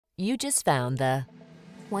You just found the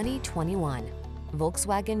 2021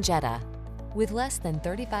 Volkswagen Jetta. With less than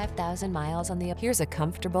 35,000 miles on the... Here's a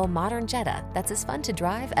comfortable, modern Jetta that's as fun to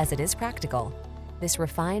drive as it is practical. This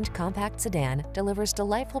refined, compact sedan delivers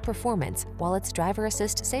delightful performance, while its driver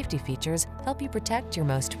assist safety features help you protect your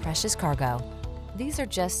most precious cargo. These are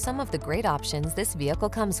just some of the great options this vehicle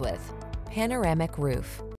comes with: panoramic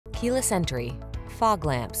roof, keyless entry, fog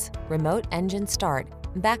lamps, remote engine start,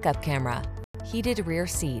 backup camera, heated rear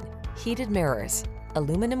seat, heated mirrors,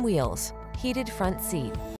 aluminum wheels, heated front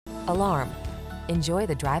seat, alarm. Enjoy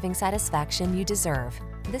the driving satisfaction you deserve.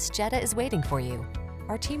 This Jetta is waiting for you.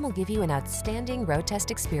 Our team will give you an outstanding road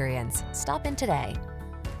test experience. Stop in today.